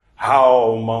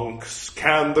How, monks,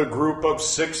 can the group of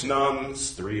 6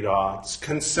 nuns, 3 dots,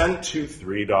 consent to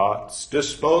 3 dots,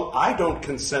 dispose... I don't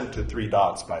consent to 3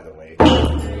 dots, by the way.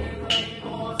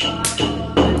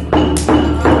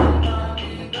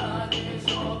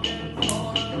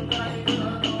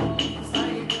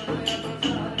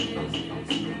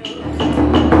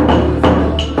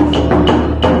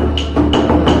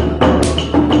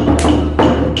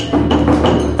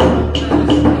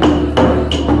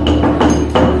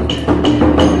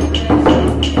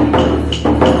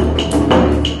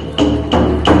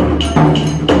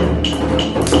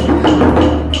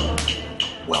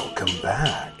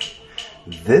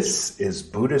 This is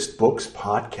Buddhist Books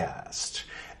Podcast,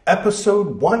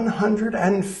 episode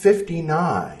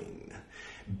 159,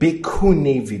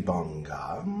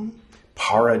 Bhikkhunivibhaṅga,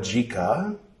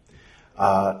 Pārājika,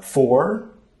 4,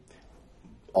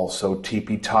 also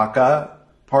Tipiṭaka,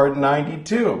 part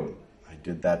 92. I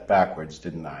did that backwards,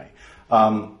 didn't I?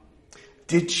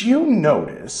 Did you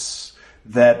notice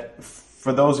that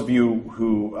for those of you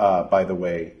who, by the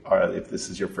way, if this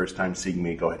is your first time seeing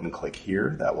me, go ahead and click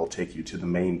here. That will take you to the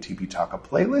main Tipiṭaka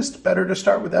playlist. Better to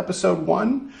start with episode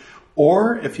 1.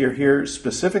 Or if you're here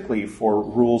specifically for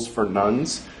Rules for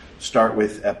Nuns, start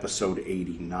with episode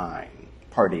 89,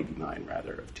 part 89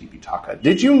 rather, of Tipiṭaka.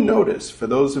 Did you notice, for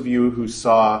those of you who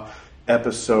saw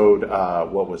episode,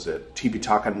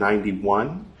 Tipiṭaka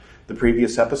 91, the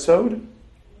previous episode,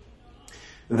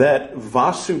 that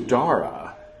Vasudhara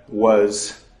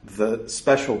was the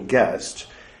special guest,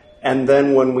 and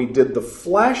then when we did the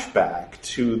flashback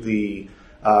to the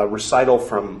recital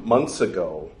from months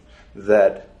ago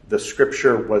that the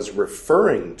scripture was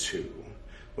referring to,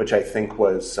 which I think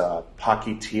was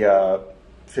Pakitiya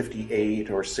 58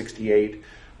 or 68,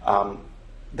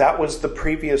 that was the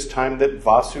previous time that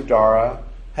Vasudhara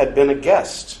had been a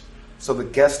guest. So the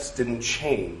guests didn't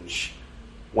change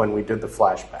when we did the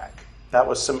flashback. That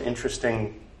was some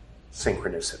interesting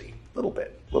synchronicity. A little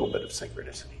bit of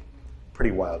synchronicity.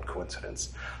 Pretty wild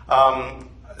coincidence.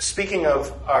 Speaking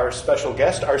of our special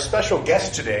guest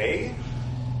today,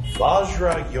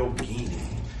 Vajrayogini.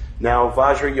 Now,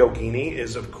 Vajrayogini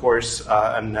is, of course,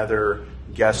 another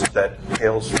guest that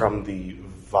hails from the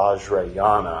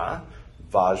Vajrayana.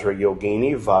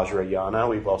 Vajrayogini, Vajrayana.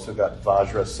 We've also got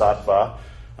Vajrasattva.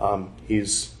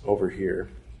 He's over here.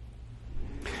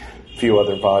 A few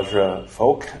other Vajra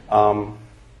folk.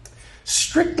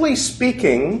 Strictly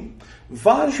speaking,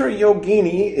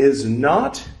 Vajrayogini is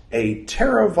not a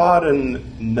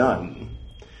Theravadan nun.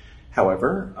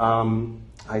 However,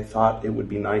 I thought it would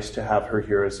be nice to have her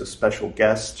here as a special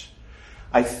guest.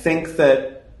 I think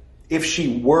that if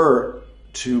she were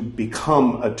to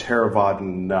become a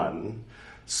Theravadan nun,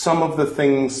 some of the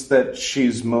things that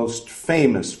she's most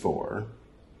famous for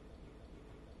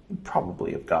would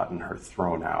probably have gotten her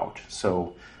thrown out.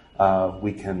 So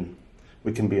we can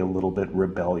be a little bit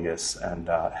rebellious and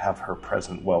have her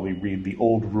present while we read the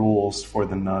old rules for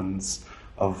the nuns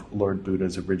of Lord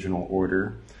Buddha's original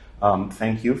order.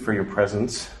 Thank you for your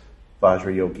presence,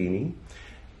 Vajrayogini.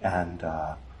 And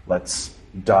let's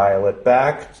dial it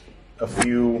back a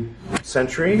few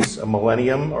centuries, a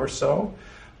millennium or so,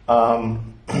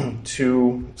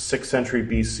 to 6th century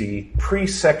BC,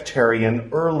 pre-sectarian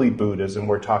early Buddhism.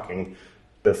 We're talking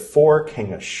before King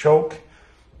Ashoka,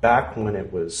 back when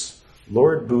it was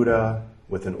Lord Buddha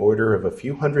with an order of a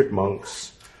few hundred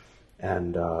monks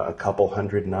and a couple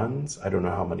hundred nuns. I don't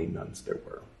know how many nuns there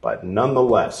were, but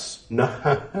nonetheless,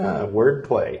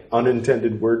 wordplay,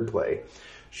 unintended wordplay.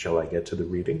 Shall I get to the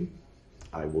reading?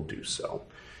 I will do so.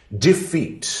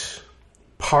 Defeat,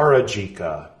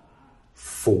 Pārājika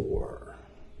 4.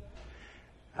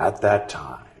 At that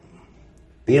time,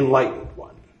 the Enlightened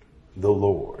One, the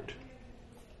Lord,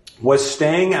 was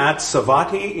staying at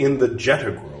Savatthi in the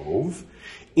Jeta Grove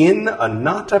in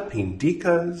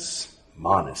Anathapindika's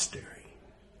monastery.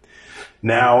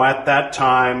 Now at that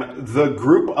time, the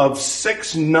group of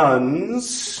 6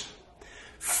 nuns,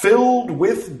 filled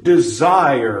with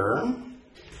desire,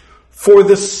 for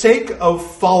the sake of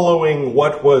following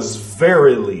what was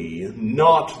verily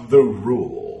not the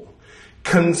rule,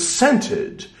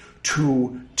 consented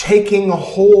to taking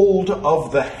hold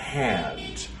of the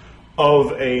hand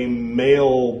of a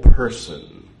male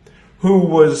person who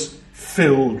was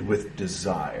filled with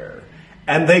desire,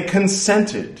 and they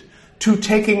consented to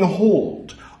taking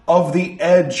hold of the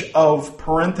edge of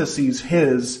parentheses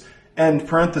his and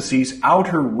parentheses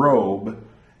outer robe,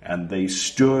 and they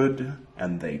stood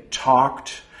and they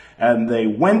talked and they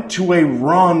went to a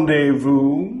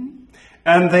rendezvous,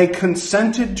 And they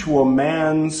consented to a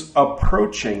man's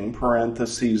approaching,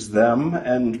 parentheses, them,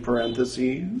 end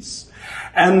parentheses,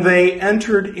 and they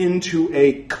entered into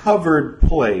a covered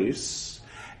place,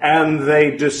 and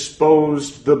they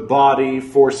disposed the body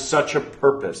for such a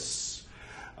purpose.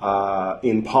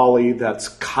 In Pali, that's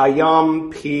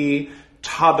kayam pi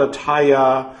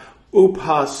tadataya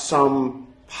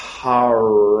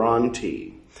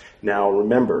upasamparanti. Now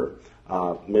remember,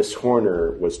 Miss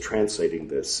Horner was translating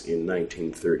this in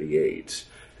 1938,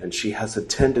 and she has a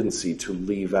tendency to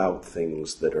leave out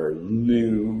things that are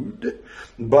lewd.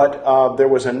 But there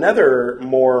was another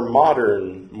more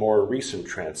modern, more recent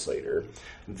translator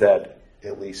that,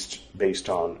 at least based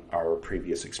on our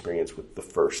previous experience with the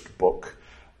first book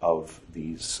of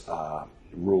these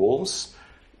rules,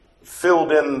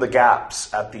 filled in the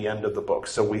gaps at the end of the book.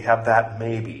 So we have that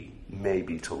maybe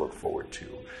to look forward to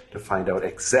find out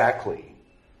exactly,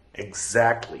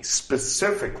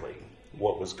 specifically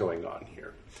what was going on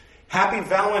here. Happy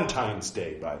Valentine's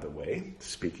Day, by the way,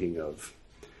 speaking of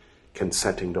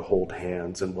consenting to hold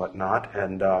hands and whatnot.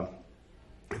 And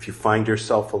if you find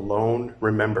yourself alone,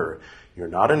 remember, you're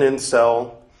not an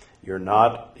incel, you're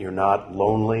not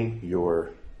lonely, you're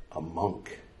a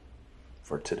monk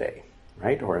for today,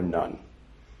 right? Or a nun.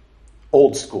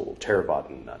 Old school,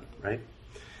 Theravadan nun, right?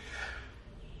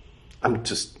 I'm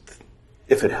just,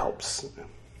 if it helps.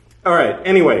 All right,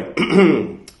 anyway.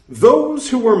 Those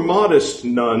who were modest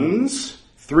nuns,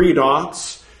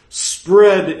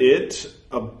 spread it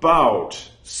about,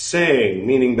 saying,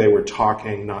 meaning they were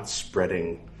talking, not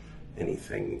spreading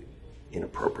anything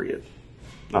inappropriate.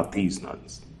 Not these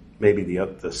nuns. Maybe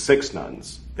the 6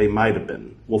 nuns. They might have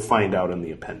been. We'll find out in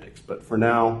the appendix. But for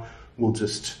now, we'll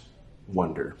just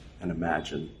wonder and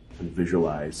imagine and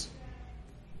visualize,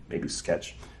 maybe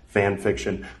sketch. Fan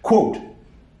fiction. Quote,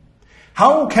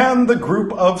 how can the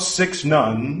group of 6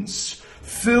 nuns,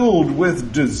 filled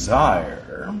with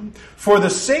desire, for the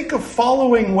sake of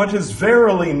following what is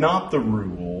verily not the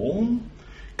rule,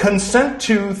 consent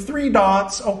to 3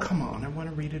 oh, come on, I want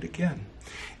to read it again,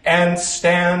 and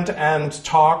stand and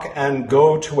talk and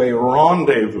go to a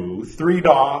rendezvous, 3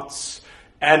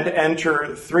 and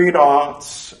enter 3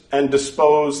 and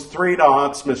dispose 3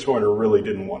 Miss Horner really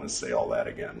didn't want to say all that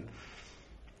again.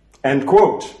 End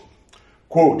quote.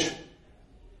 Quote,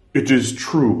 it is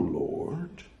true,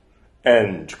 Lord.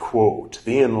 End quote.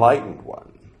 The enlightened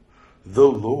one, the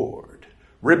Lord,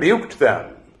 rebuked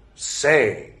them,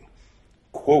 saying,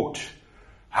 quote,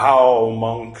 how,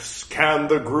 monks, can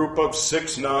the group of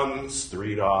 6 nuns,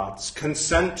 3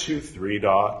 consent to 3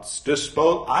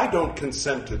 dispose? I don't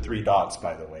consent to 3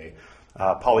 by the way.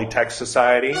 Polytech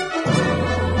Society.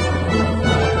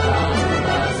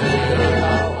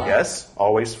 Yes,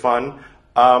 always fun.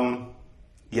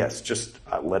 Yes, just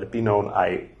let it be known,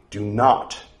 I do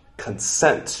not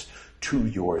consent to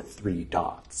your 3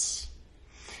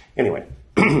 Anyway,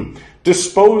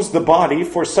 dispose the body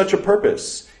for such a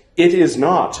purpose. It is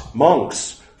not,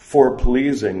 monks, for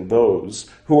pleasing those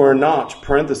who are not,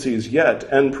 parentheses, yet,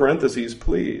 end parentheses,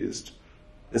 pleased.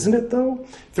 Isn't it, though?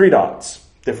 3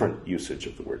 different usage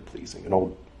of the word pleasing, an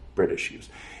old British use.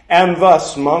 And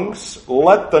thus, monks,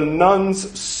 let the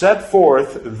nuns set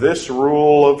forth this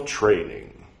rule of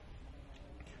training.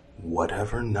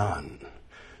 Whatever nun,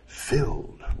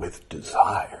 filled with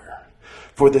desire,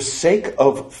 for the sake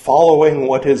of following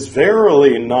what is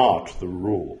verily not the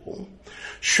rule,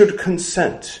 should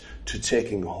consent to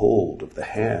taking hold of the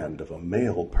hand of a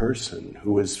male person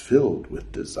who is filled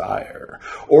with desire,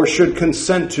 or should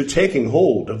consent to taking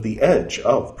hold of the edge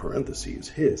of, parentheses,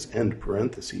 his, end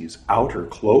parentheses, outer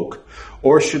cloak,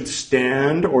 or should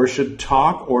stand, or should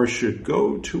talk, or should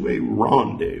go to a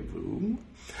rendezvous,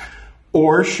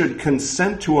 or should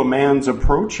consent to a man's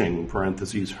approaching,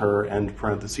 parentheses, her, end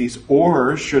parentheses,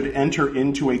 or should enter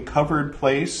into a covered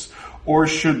place, or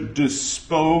should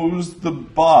dispose the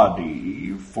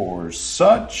body for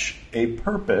such a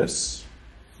purpose,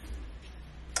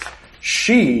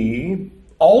 she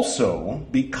also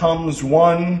becomes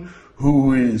one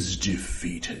who is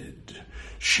defeated.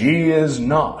 She is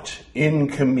not in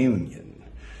communion.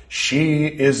 She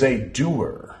is a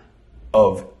doer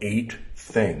of 8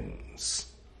 things.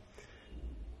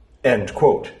 End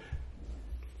quote.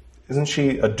 Isn't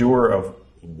she a doer of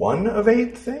 1 of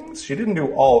 8 things? She didn't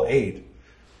do all 8.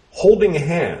 Holding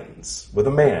hands with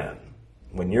a man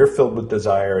when you're filled with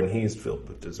desire and he's filled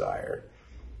with desire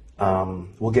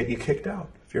will get you kicked out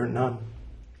if you're a nun.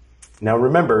 Now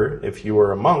remember, if you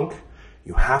are a monk,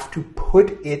 you have to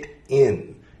put it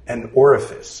in an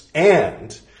orifice.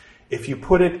 And if you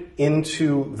put it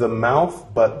into the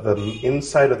mouth, but the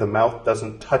inside of the mouth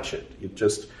doesn't touch it, it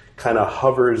just kind of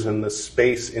hovers in the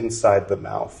space inside the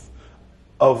mouth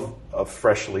of a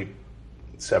freshly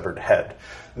severed head,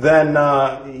 then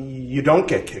you don't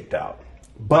get kicked out.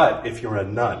 But if you're a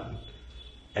nun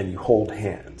and you hold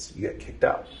hands, you get kicked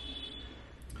out.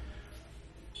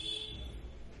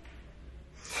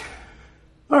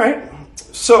 All right.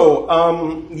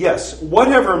 So, yes,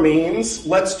 whatever means,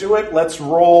 let's do it. Let's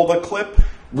roll the clip.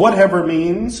 Whatever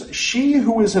means, she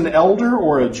who is an elder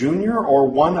or a junior or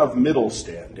one of middle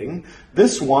standing,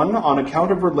 this one on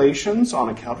account of relations, on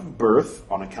account of birth,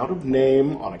 on account of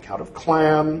name, on account of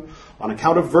clan, on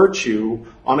account of virtue,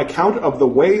 on account of the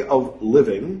way of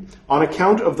living, on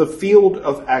account of the field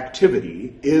of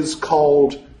activity, is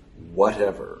called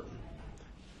whatever.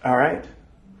 All right?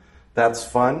 That's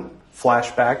fun.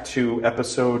 Flashback to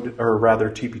episode, or rather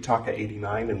Tipiṭaka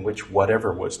 89, in which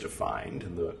whatever was defined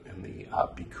in the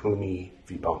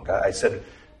Bhikkhunivibhaṅga. I said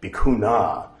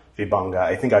Bhikkhunivibhaṅga.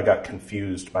 I think I got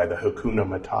confused by the Hakuna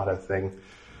Matata thing.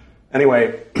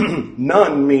 Anyway,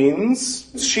 nun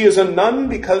means she is a nun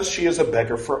because she is a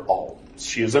beggar for alms.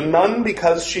 She is a nun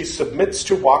because she submits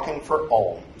to walking for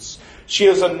alms. She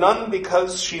is a nun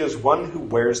because she is one who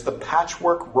wears the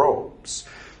patchwork robes.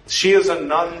 She is a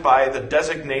nun by the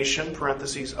designation,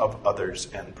 parentheses, of others,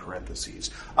 end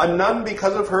parentheses. A nun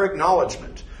because of her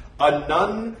acknowledgement. A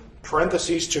nun,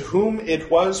 parentheses, to whom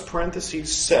it was,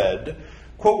 parentheses, said,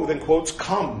 quote within quotes,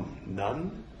 come,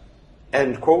 nun,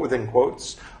 end quote within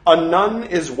quotes. A nun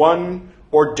is one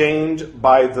ordained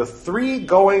by the three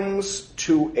goings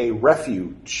to a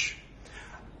refuge.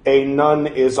 A nun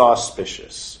is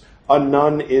auspicious. A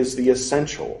nun is the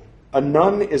essential. A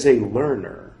nun is a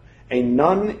learner. A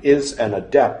nun is an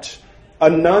adept. A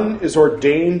nun is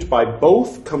ordained by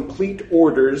both complete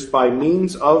orders by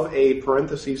means of a,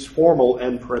 parentheses, formal,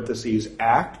 end parentheses,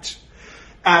 act,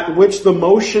 at which the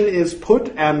motion is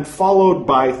put and followed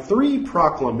by three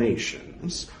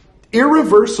proclamations,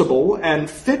 irreversible and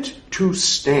fit to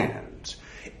stand.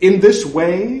 In this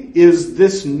way is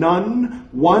this nun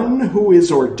one who is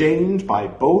ordained by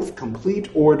both complete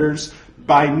orders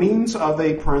by means of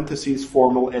a, parentheses,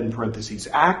 formal, end parentheses,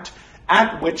 act,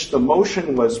 at which the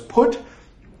motion was put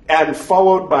and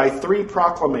followed by three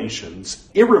proclamations,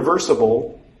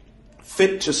 irreversible,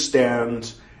 fit to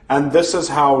stand, and this is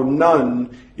how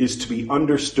nun is to be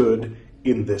understood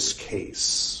in this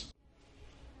case.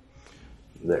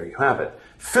 There you have it.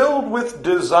 Filled with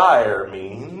desire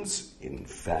means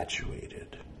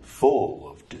infatuated, full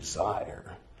of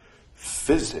desire,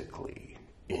 physically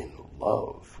in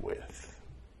love with.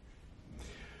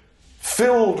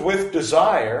 Filled with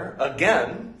desire,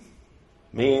 again,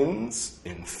 means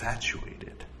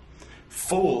infatuated,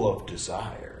 full of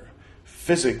desire,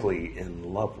 physically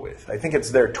in love with. I think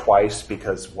it's there twice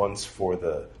because once for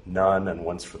the nun and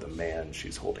once for the man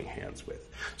she's holding hands with.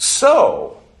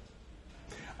 So,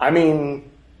 I mean,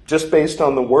 just based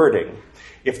on the wording,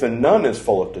 if the nun is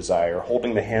full of desire,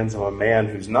 holding the hands of a man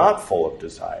who's not full of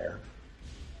desire,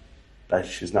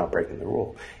 she's not breaking the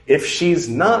rule. If she's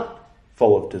not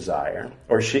full of desire,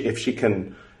 or if she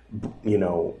can,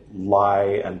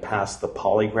 lie and pass the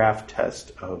polygraph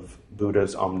test of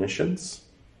Buddha's omniscience,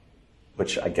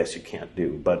 which I guess you can't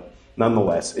do, but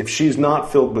nonetheless, if she's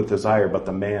not filled with desire, but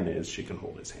the man is, she can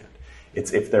hold his hand.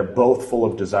 It's if they're both full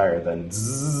of desire, then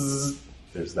zzz,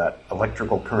 there's that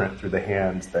electrical current through the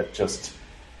hands that just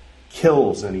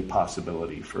kills any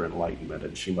possibility for enlightenment,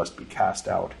 and she must be cast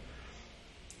out.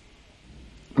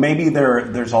 Maybe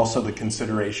there's also the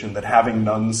consideration that having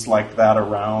nuns like that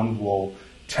around will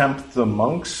tempt the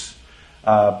monks,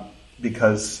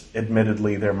 because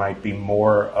admittedly there might be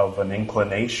more of an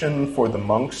inclination for the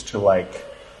monks to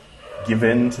give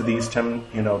in to these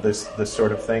this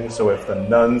sort of thing. So if the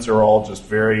nuns are all just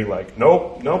very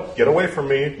nope, get away from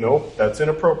me, nope, that's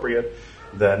inappropriate,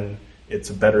 then it's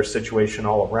a better situation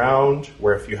all around.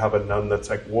 Where if you have a nun that's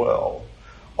well,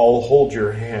 I'll hold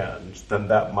your hand, then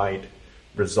that might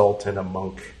result in a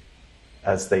monk,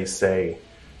 as they say,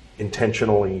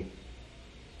 intentionally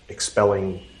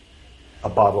expelling a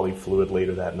bodily fluid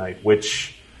later that night,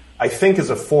 which I think is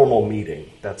a formal meeting.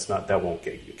 That won't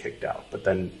get you kicked out, but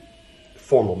then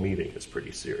formal meeting is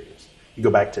pretty serious. You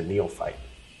go back to neophyte.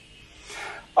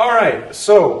 All right,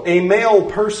 so a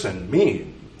male person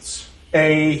means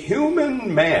a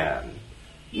human man,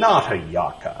 not a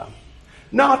yaka,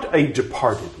 not a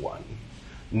departed one,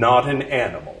 not an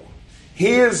animal.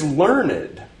 He is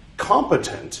learned,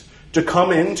 competent to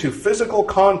come into physical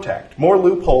contact. More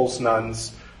loopholes,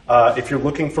 nuns. If you're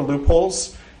looking for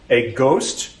loopholes, a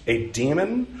ghost, a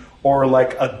demon, or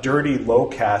a dirty low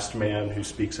caste man who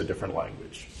speaks a different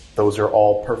language. Those are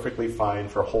all perfectly fine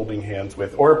for holding hands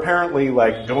with, or apparently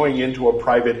like going into a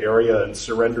private area and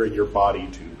surrendering your body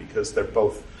to, because they're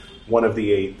both one of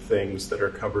the 8 things that are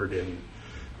covered in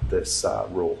this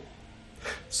rule.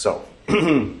 So,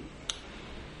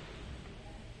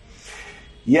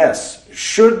 yes,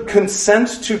 should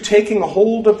consent to taking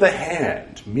hold of the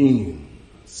hand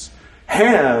means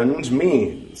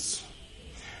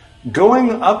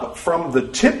going up from the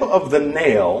tip of the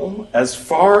nail as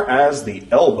far as the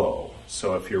elbow.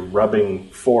 So if you're rubbing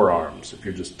forearms, if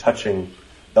you're just touching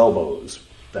elbows,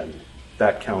 then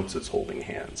that counts as holding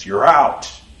hands. You're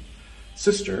out.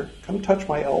 Sister, come touch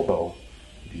my elbow.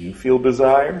 Do you feel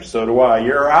desire? So do I.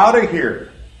 You're out of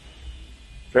here.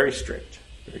 Very strict.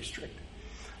 Very strict.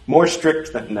 More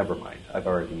strict than, never mind. I've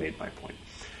already made my point.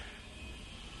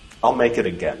 I'll make it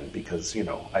again because,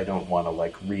 I don't want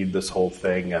to read this whole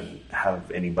thing and have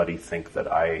anybody think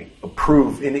that I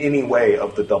approve in any way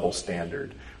of the double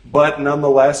standard. But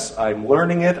nonetheless, I'm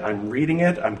learning it, I'm reading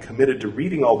it, I'm committed to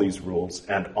reading all these rules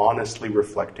and honestly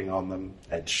reflecting on them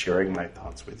and sharing my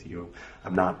thoughts with you.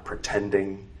 I'm not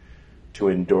pretending to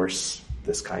endorse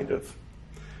this kind of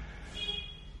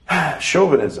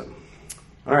chauvinism.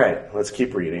 All right, let's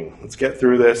keep reading. Let's get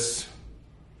through this.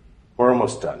 We're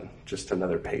almost done. Just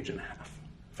another page and a half.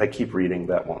 If I keep reading,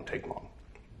 that won't take long.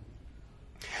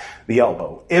 The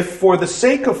elbow. If for the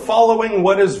sake of following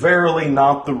what is verily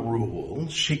not the rule,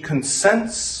 she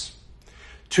consents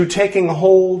to taking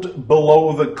hold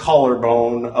below the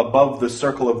collarbone, above the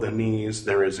circle of the knees,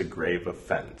 there is a grave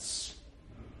offense.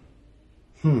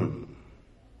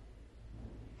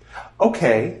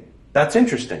 Okay, that's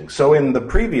interesting. So in the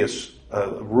previous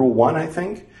rule 1, I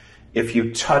think, if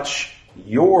you touch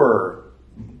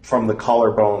from the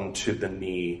collarbone to the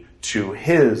knee to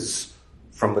his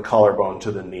from the collarbone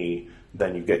to the knee,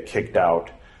 then you get kicked out.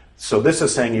 So this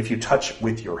is saying if you touch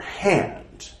with your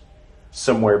hand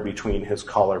somewhere between his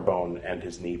collarbone and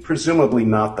his knee, presumably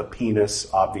not the penis,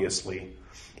 obviously,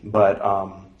 but,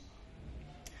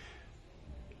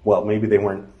 maybe they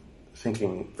weren't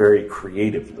thinking very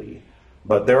creatively,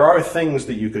 but there are things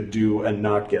that you could do and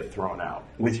not get thrown out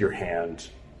with your hand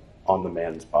on the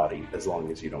man's body, as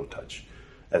long as you don't touch,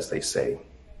 as they say,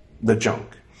 the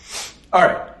junk. All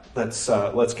right,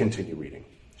 let's continue reading,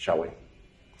 shall we?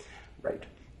 Right.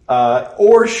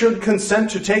 Or should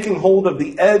consent to taking hold of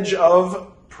the edge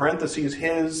of, parentheses,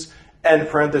 his, and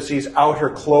parentheses, outer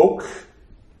cloak,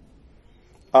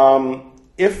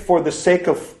 if for the sake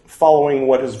of following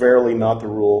what is verily not the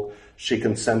rule, she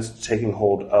consents to taking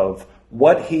hold of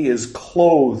what he is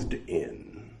clothed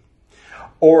in,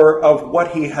 or of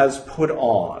what he has put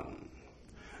on,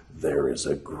 there is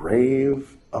a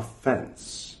grave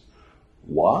offense.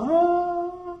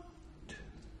 What?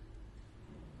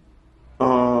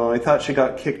 I thought she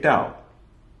got kicked out.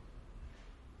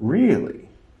 Really?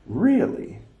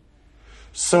 Really?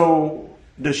 So,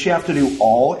 does she have to do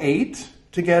all 8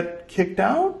 to get kicked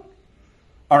out?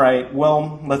 All right,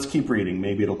 well, let's keep reading.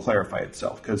 Maybe it'll clarify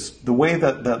itself. Because the way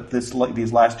that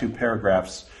these last 2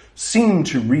 paragraphs seem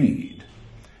to read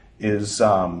is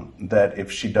that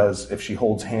if she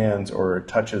holds hands or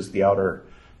touches the outer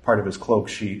part of his cloak,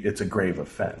 it's a grave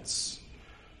offense.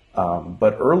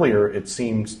 But earlier it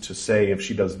seemed to say if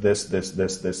she does this,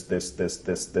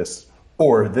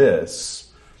 or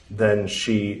this, then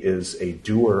she is a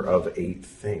doer of 8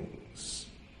 things.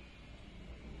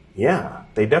 Yeah,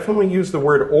 they definitely use the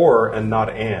word or and not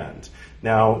and.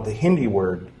 Now, the Hindi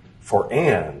word for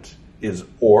and is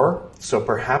or, so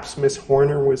perhaps Miss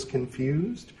Horner was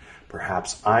confused.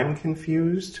 Perhaps I'm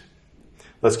confused.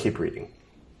 Let's keep reading.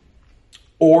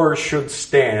 Or should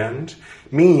stand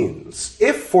means,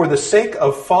 if for the sake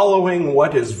of following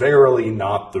what is verily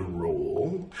not the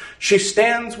rule, she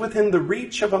stands within the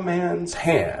reach of a man's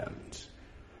hand,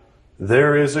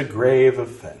 there is a grave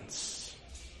offense.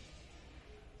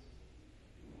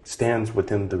 Stands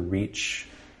within the reach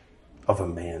of a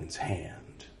man's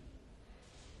hand.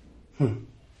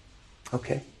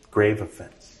 Okay, grave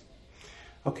offense.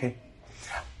 Okay.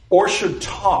 Or should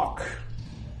talk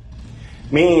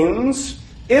means,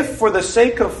 if for the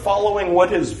sake of following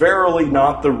what is verily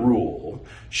not the rule,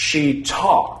 she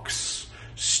talks,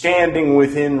 standing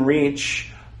within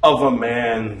reach of a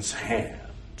man's hand,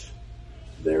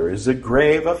 there is a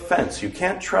grave offense. You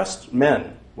can't trust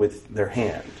men with their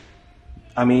hand.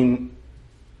 I mean,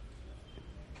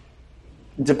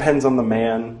 it depends on the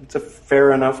man. It's a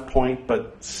fair enough point,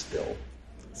 but still.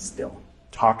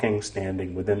 Talking,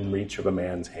 standing within reach of a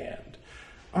man's hand.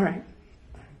 All right.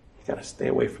 You got to stay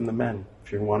away from the men.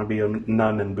 If you want to be a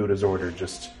nun in Buddha's order,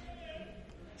 just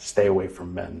stay away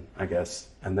from men, I guess,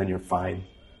 and then you're fine.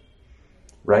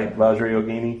 Right,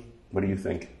 Vajrayogini? What do you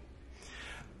think?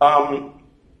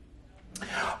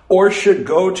 Or should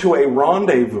go to a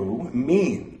rendezvous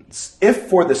means, if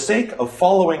for the sake of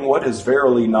following what is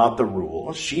verily not the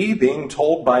rule, she being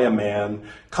told by a man,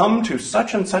 come to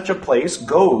such and such a place,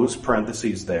 goes,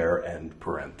 parentheses there, end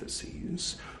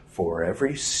parentheses, for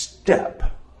every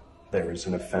step there is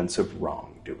an offensive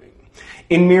wrongdoing.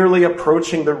 In merely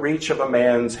approaching the reach of a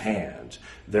man's hand,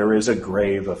 there is a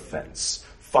grave offense.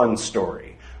 Fun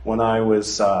story. When I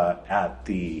was at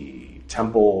the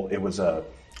temple, it was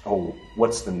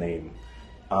what's the name?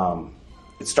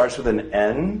 It starts with an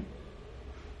N.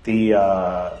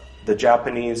 The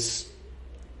Japanese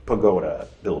pagoda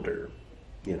builder,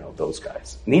 those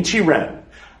guys. Nichiren.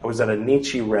 I was at a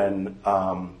Nichiren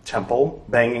temple,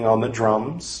 banging on the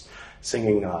drums,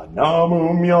 singing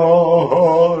Namu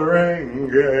Myoho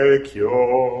Renge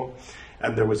Kyo.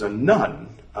 And there was a nun.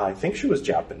 I think she was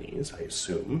Japanese, I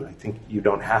assume. I think you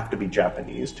don't have to be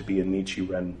Japanese to be a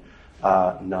Nichiren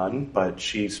nun, but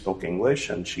she spoke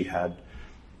English and she had,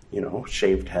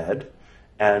 shaved head,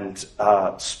 and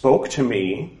spoke to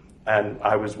me, and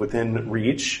I was within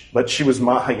reach, but she was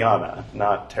Mahayana,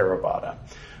 not Theravada.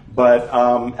 But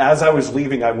as I was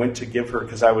leaving, I went to give her,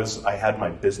 because I had my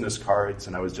business cards,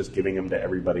 and I was just giving them to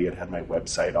everybody. It had my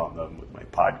website on them with my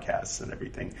podcasts and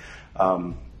everything.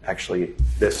 Actually,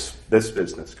 this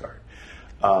business card.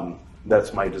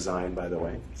 That's my design, by the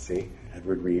way. See,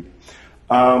 Edward Reed.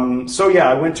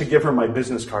 I went to give her my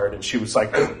business card, and she was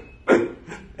like,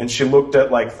 and she looked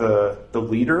at like the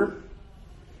leader,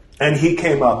 and he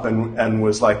came up and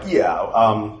was like,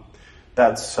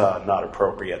 that's not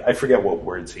appropriate. I forget what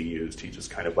words he used. He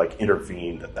just kind of like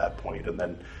intervened at that point, and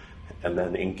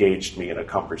then engaged me in a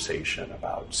conversation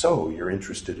about, so you're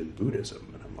interested in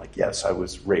Buddhism? And I'm like, yes, I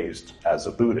was raised as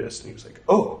a Buddhist. And he was like,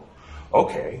 oh,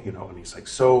 okay, and he's like,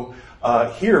 so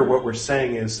here what we're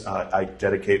saying is I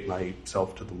dedicate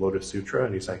myself to the Lotus Sutra.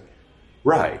 And he's like,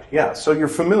 right, yeah, so you're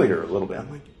familiar a little bit. I'm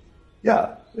like,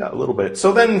 yeah, a little bit.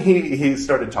 So then he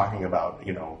started talking about,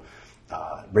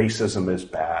 racism is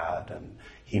bad, and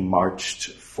he marched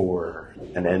for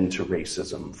an end to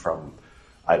racism from,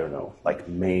 I don't know, like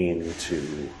Maine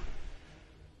to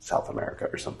South America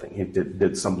or something. He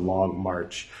did some long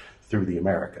march through the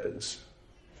Americas.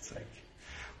 It's like,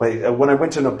 when I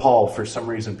went to Nepal, for some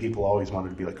reason, people always wanted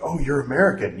to be like, oh, you're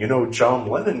American. John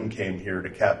Lennon came here to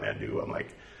Kathmandu. I'm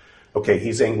like, okay,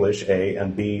 he's English, A,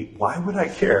 and B, why would I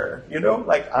care?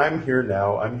 Like, I'm here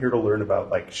now. I'm here to learn about,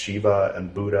 like, Shiva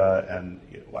and Buddha, and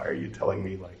why are you telling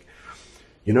me, like,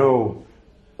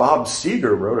 Bob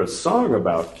Seger wrote a song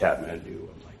about Kathmandu.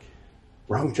 I'm like,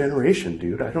 wrong generation,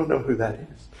 dude. I don't know who that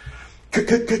is.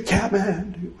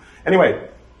 Kathmandu. Anyway,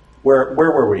 where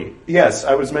were we? Yes,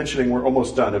 I was mentioning we're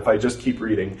almost done if I just keep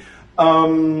reading.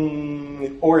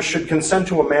 Or should consent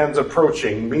to a man's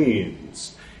approaching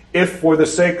means, if for the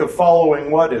sake of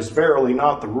following what is verily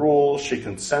not the rule, she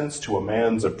consents to a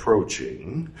man's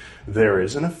approaching, there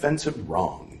is an offensive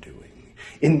wrongdoing.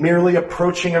 In merely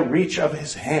approaching a reach of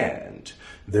his hand,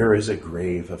 there is a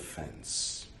grave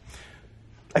offense.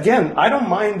 Again, I don't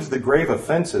mind the grave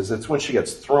offenses. It's when she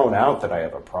gets thrown out that I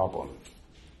have a problem.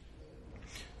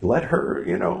 Let her,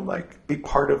 be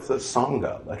part of the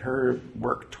Sangha. Let her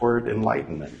work toward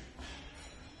enlightenment.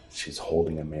 She's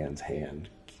holding a man's hand.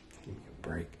 Give me a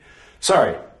break.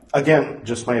 Sorry. Again,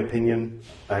 just my opinion.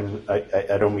 I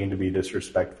don't mean to be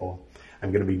disrespectful.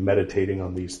 I'm going to be meditating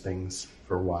on these things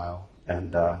for a while.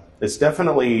 And it's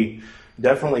definitely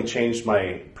changed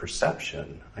my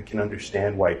perception. I can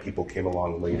understand why people came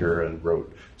along later and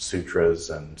wrote sutras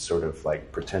and sort of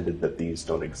like pretended that these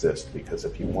don't exist. Because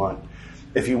if you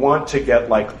want to get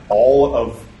like all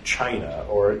of China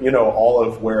or all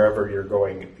of wherever you're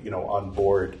going on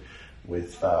board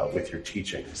with your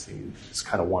teachings, you just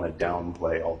kind of want to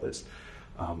downplay all this.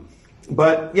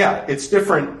 But yeah, it's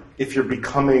different if you're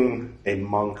becoming a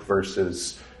monk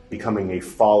versus becoming a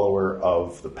follower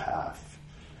of the path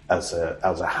as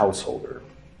a householder,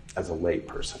 as a lay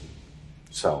person.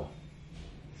 So,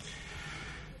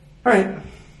 all right.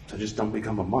 So just don't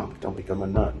become a monk, don't become a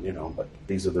nun, but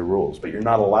these are the rules. But you're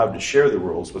not allowed to share the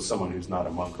rules with someone who's not a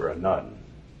monk or a nun.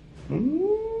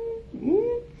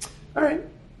 All right.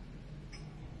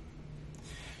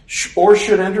 Or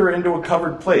should enter into a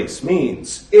covered place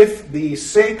means, if the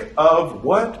sake of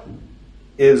what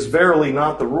is verily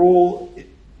not the rule,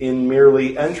 in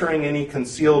merely entering any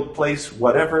concealed place,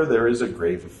 whatever, there is a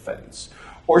grave offense.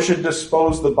 Or should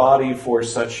dispose the body for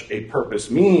such a purpose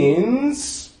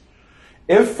means,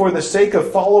 if for the sake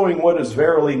of following what is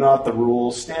verily not the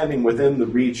rule, standing within the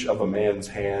reach of a man's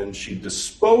hand, she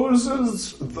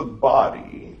disposes the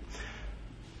body.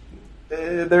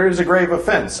 there is a grave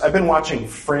offense. I've been watching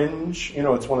Fringe.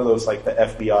 It's one of those like the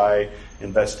FBI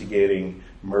investigating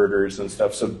murders and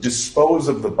stuff. So dispose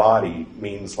of the body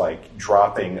means like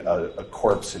dropping a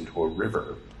corpse into a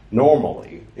river,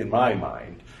 normally, in my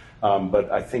mind.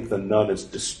 But I think the nun is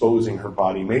disposing her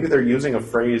body. Maybe they're using a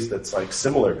phrase that's like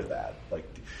similar to that. Like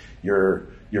you're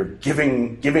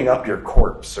giving up your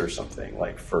corpse or something.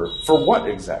 Like for what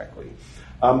exactly?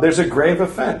 There's a grave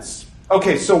offense.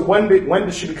 Okay, so when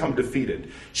does she become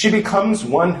defeated? She becomes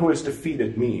one who is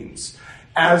defeated means,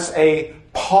 as a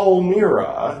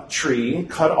palmyra tree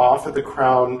cut off at the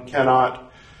crown cannot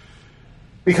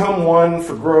become one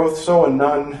for growth, so a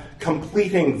nun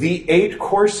completing the 8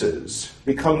 courses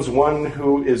becomes one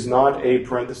who is not a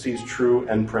parentheses true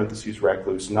and parentheses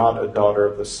recluse, not a daughter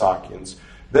of the Sakyans.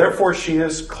 Therefore she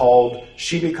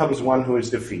becomes one who is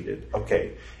defeated.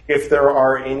 Okay, if there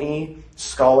are any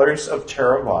scholars of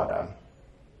Theravada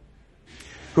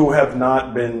who have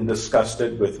not been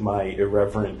disgusted with my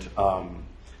irreverent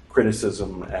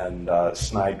criticism and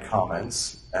snide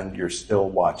comments, and you're still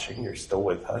watching, you're still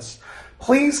with us,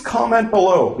 please comment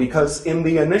below, because in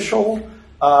the initial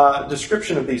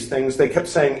description of these things, they kept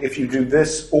saying, if you do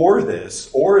this, or this,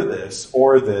 or this,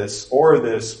 or this, or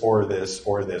this, or this,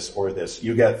 or this, or this,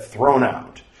 you get thrown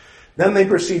out. Then they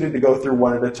proceeded to go through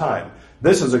one at a time.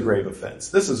 This is a grave offense.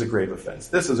 This is a grave offense.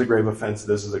 This is a grave offense.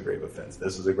 This is a grave offense.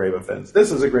 This is a grave offense.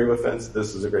 This is a grave offense.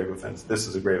 This is a grave offense. This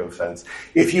is a grave offense.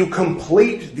 If you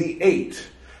complete the 8,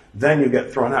 then you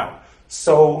get thrown out.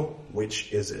 So,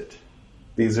 which is it?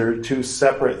 These are 2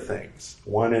 separate things.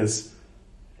 One is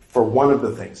for one of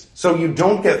the things. So you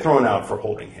don't get thrown out for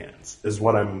holding hands, is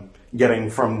what I'm getting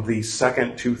from the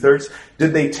second 2/3.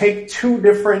 Did they take 2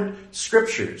 different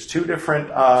scriptures, 2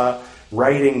 different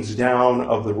writings down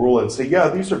of the rule and say, yeah,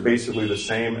 these are basically the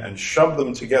same, and shove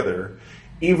them together,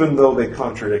 even though they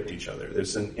contradict each other?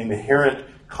 There's an inherent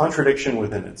contradiction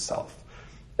within itself.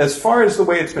 As far as the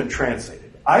way it's been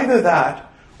translated, either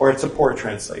that or it's a poor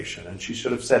translation, and she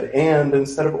should have said and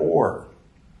instead of or.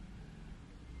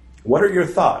 What are your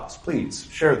thoughts? Please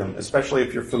share them, especially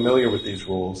if you're familiar with these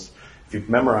rules. If you've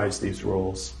memorized these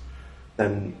rules,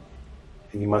 then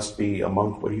you must be a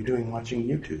monk. What are you doing watching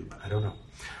YouTube? I don't know.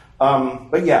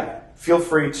 But yeah, feel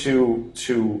free to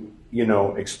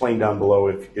explain down below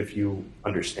if you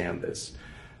understand this.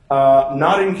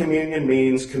 Not in communion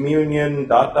means communion, ...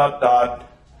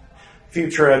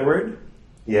 Future Edward,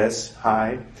 yes,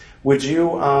 hi. Would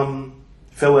you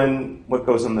fill in what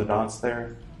goes in the dots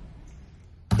there?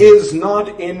 Is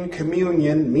not in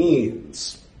communion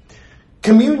means.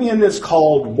 Communion is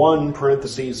called 1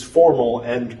 parentheses formal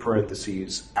end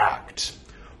parentheses act.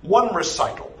 1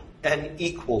 recital. An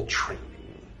equal training.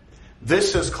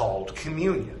 This is called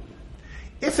communion.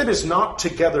 If it is not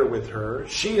together with her,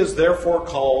 she is therefore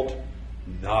called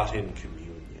not in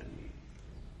communion.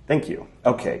 Thank you.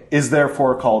 Okay. Is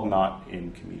therefore called not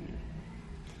in communion.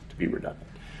 To be redundant.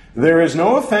 There is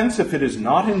no offense if it is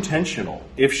not intentional,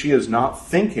 if she is not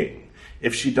thinking,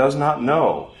 if she does not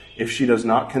know, if she does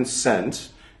not consent,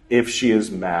 if she is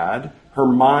mad, her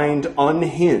mind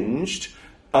unhinged,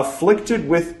 afflicted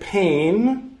with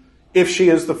pain, if she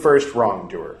is the first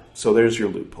wrongdoer. So there's your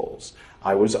loopholes.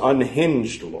 I was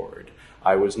unhinged, Lord.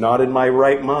 I was not in my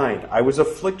right mind. I was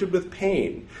afflicted with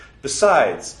pain.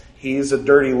 Besides, he's a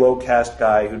dirty, low-caste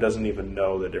guy who doesn't even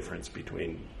know the difference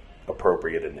between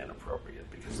appropriate and inappropriate,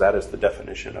 because that is the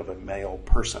definition of a male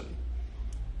person.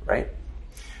 Right?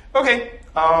 Okay.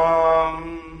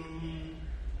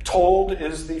 Told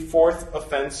is the 4th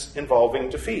offense involving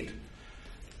defeat.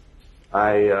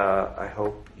 I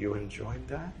hope you enjoyed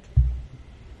that.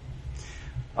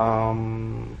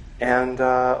 And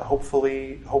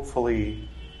hopefully,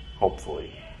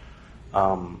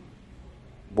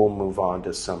 we'll move on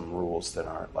to some rules that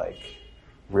aren't like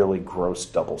really gross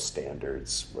double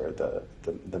standards, where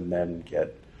the men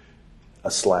get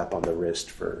a slap on the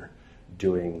wrist for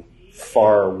doing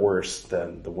far worse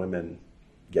than the women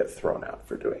get thrown out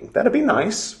for doing. That'd be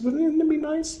nice. Wouldn't it be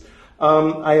nice?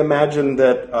 I imagine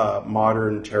that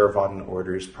modern Theravadan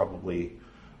orders probably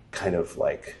kind of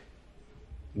like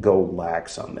go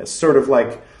lax on this. Sort of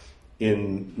like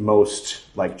in most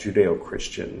like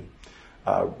Judeo-Christian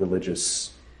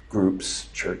religious groups,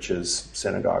 churches,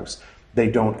 synagogues, they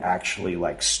don't actually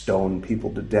like stone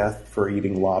people to death for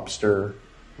eating lobster,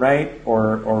 right?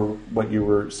 Or what you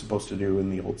were supposed to do in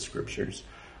the old scriptures.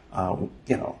 I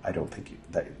don't think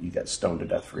that you get stoned to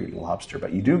death for eating lobster,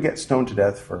 but you do get stoned to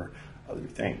death for other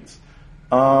things.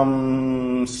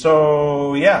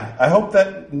 So yeah, I hope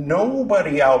that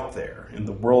nobody out there in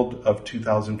the world of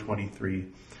 2023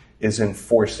 is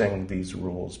enforcing these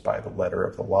rules by the letter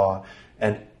of the law.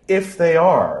 And if they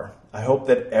are, I hope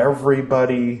that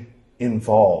everybody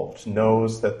involved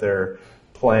knows that they're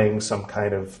playing some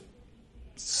kind of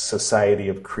society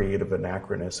of creative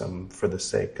anachronism for the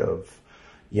sake of,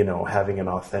 having an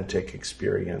authentic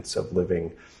experience of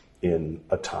living in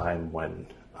a time when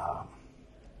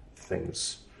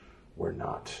things were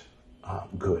not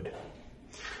good.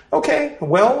 Okay,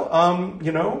 well,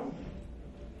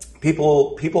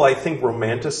 people I think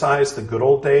romanticize the good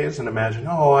old days and imagine,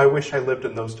 oh, I wish I lived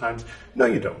in those times. No,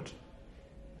 you don't.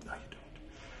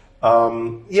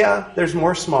 Yeah, there's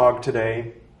more smog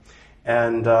today,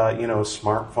 and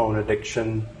smartphone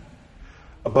addiction.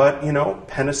 But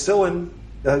penicillin.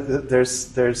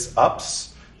 There's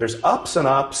ups and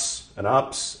ups and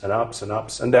ups and ups and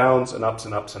ups and downs and ups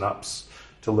and ups and ups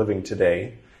to living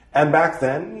today. And back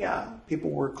then, yeah, people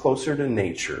were closer to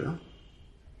nature,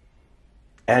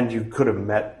 and you could have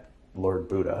met Lord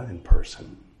Buddha in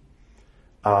person.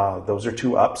 Those are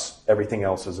two ups. Everything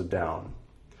else is a down.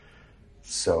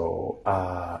 So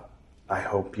I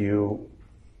hope you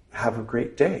have a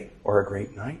great day or a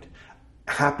great night.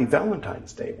 Happy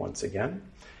Valentine's Day once again.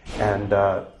 And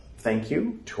thank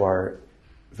you to our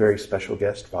very special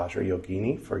guest, Vajra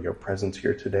Yogini, for your presence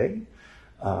here today.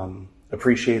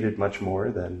 Appreciated much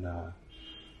more than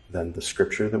the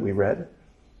scripture that we read.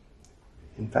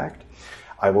 In fact,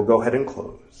 I will go ahead and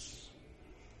close.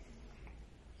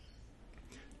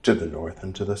 To the north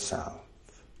and to the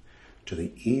south, to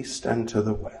the east and to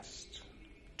the west,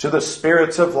 to the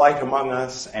spirits of light among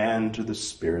us and to the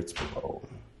spirits below,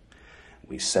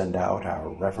 we send out our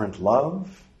reverent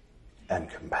love and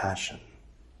compassion.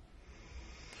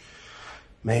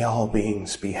 May all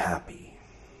beings be happy.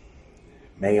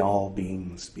 May all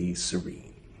beings be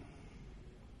serene.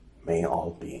 May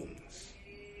all beings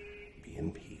be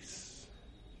in peace.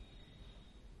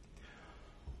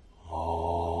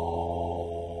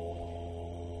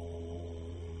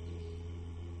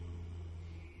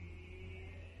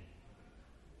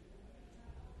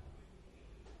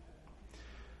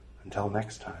 Until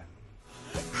next time.